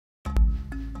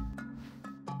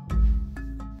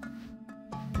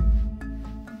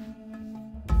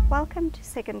Welcome to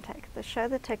Second Take, the show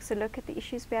that takes a look at the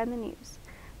issues behind the news.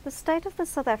 The state of the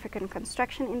South African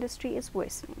construction industry is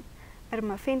worsening.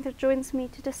 Irma joins me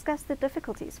to discuss the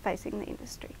difficulties facing the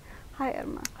industry. Hi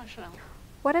Irma. Hi Chanel.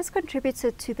 What has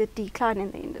contributed to the decline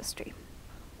in the industry?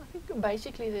 I think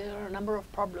basically there are a number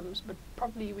of problems, but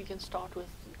probably we can start with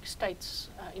states'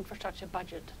 infrastructure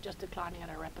budget just declining at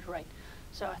a rapid rate.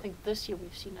 So I think this year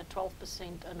we've seen a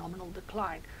 12% nominal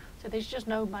decline. So there's just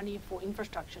no money for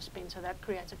infrastructure spend, so that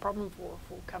creates a problem for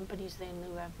companies then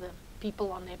who have the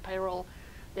people on their payroll,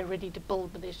 they're ready to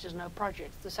build, but there's just no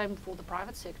projects. The same for the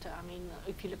private sector. I mean,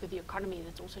 if you look at the economy,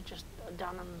 that's also just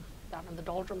down in the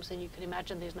doldrums, and you can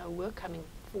imagine there's no work coming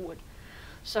forward.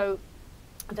 So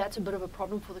that's a bit of a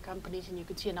problem for the companies, and you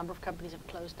can see a number of companies have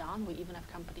closed down. We even have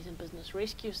companies in business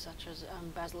rescue, such as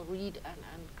Basil Reed and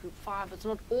Group 5. It's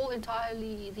not all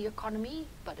entirely the economy,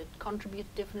 but it contributes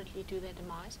definitely to their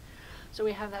demise. So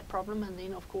we have that problem, and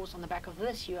then of course on the back of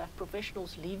this you have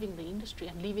professionals leaving the industry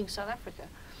and leaving South Africa.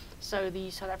 So the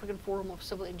South African Forum of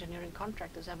Civil Engineering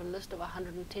Contractors have a list of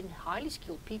 110 highly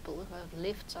skilled people who have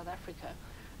left South Africa,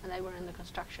 and they were in the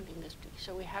construction industry.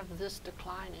 So we have this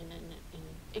decline in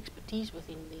expertise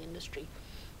within the industry.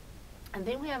 And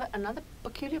then we have another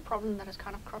peculiar problem that has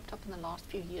kind of cropped up in the last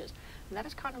few years, and that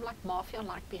is kind of like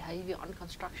mafia-like behavior on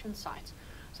construction sites.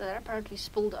 So that apparently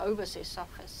spilled over, says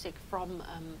SAFSEC, from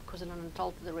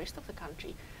KwaZulu-Natal to the rest of the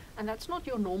country. And that's not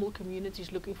your normal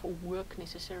communities looking for work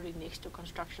necessarily next to a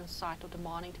construction site or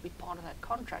demanding to be part of that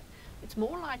contract. It's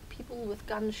more like people with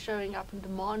guns showing up and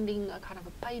demanding a kind of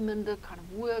a payment, a kind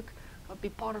of work, or be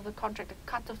part of the contract, a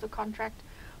cut of the contract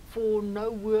for no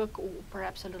work or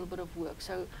perhaps a little bit of work.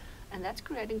 So, and that's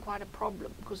creating quite a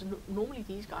problem, because normally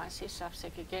these guys, says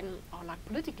SAFSEC again, are like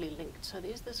politically linked. So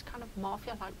there's this kind of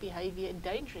mafia-like behavior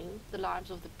endangering the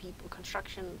lives of the people,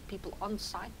 construction people on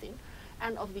site then,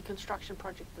 and of the construction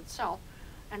project itself.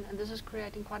 And this is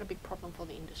creating quite a big problem for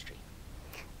the industry.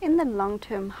 In the long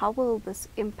term, how will this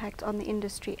impact on the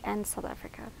industry and South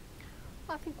Africa?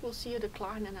 I think we'll see a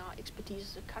decline in our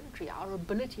expertise as a country, our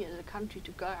ability as a country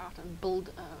to go out and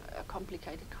build a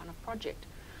complicated kind of project.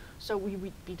 So we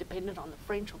would be dependent on the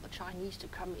French or the Chinese to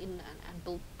come in and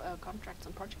build contracts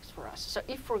and projects for us. So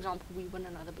if, for example, we win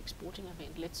another big sporting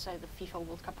event, let's say the FIFA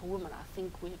World Cup for Women, I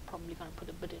think we're probably going to put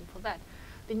a bid in for that.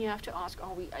 Then you have to ask,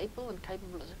 are we able and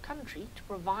capable as a country to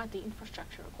provide the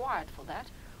infrastructure required for that,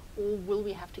 or will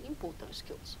we have to import those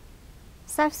skills?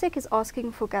 SAFSEC is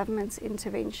asking for government's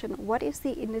intervention. What is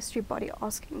the industry body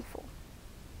asking for?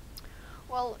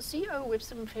 Well, CEO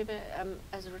Webster Mfebe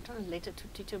has written a letter to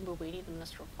Tito Mboweni, the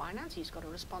Minister of Finance. He's got a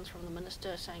response from the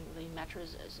Minister saying the matter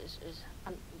is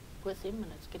with him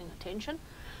and it's getting attention.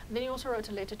 And then he also wrote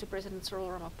a letter to President Cyril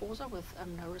Ramaphosa with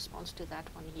no response to that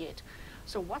one yet.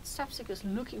 So what SAFSEC is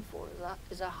looking for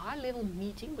is a high-level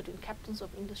meeting between captains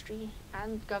of industry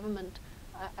and government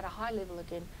at a high level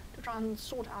again, to try and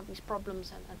sort out these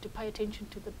problems and to pay attention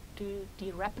to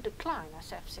the rapid decline,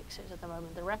 as SAFSEC says at the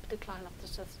moment, the rapid decline of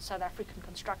the South African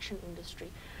construction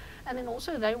industry. And then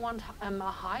also they want a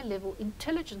high-level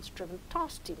intelligence-driven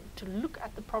task team to look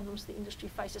at the problems the industry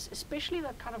faces, especially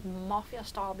that kind of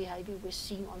mafia-style behavior we're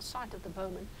seeing on site at the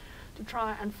moment, to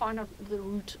try and find out the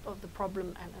root of the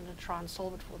problem and to try and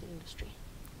solve it for the industry.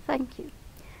 Thank you.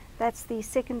 That's the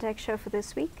Second Take show for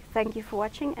this week. Thank you for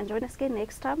watching, and join us again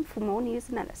next time for more news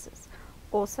analysis.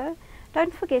 Also,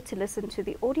 don't forget to listen to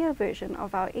the audio version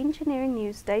of our Engineering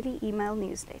News Daily email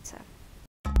newsletter.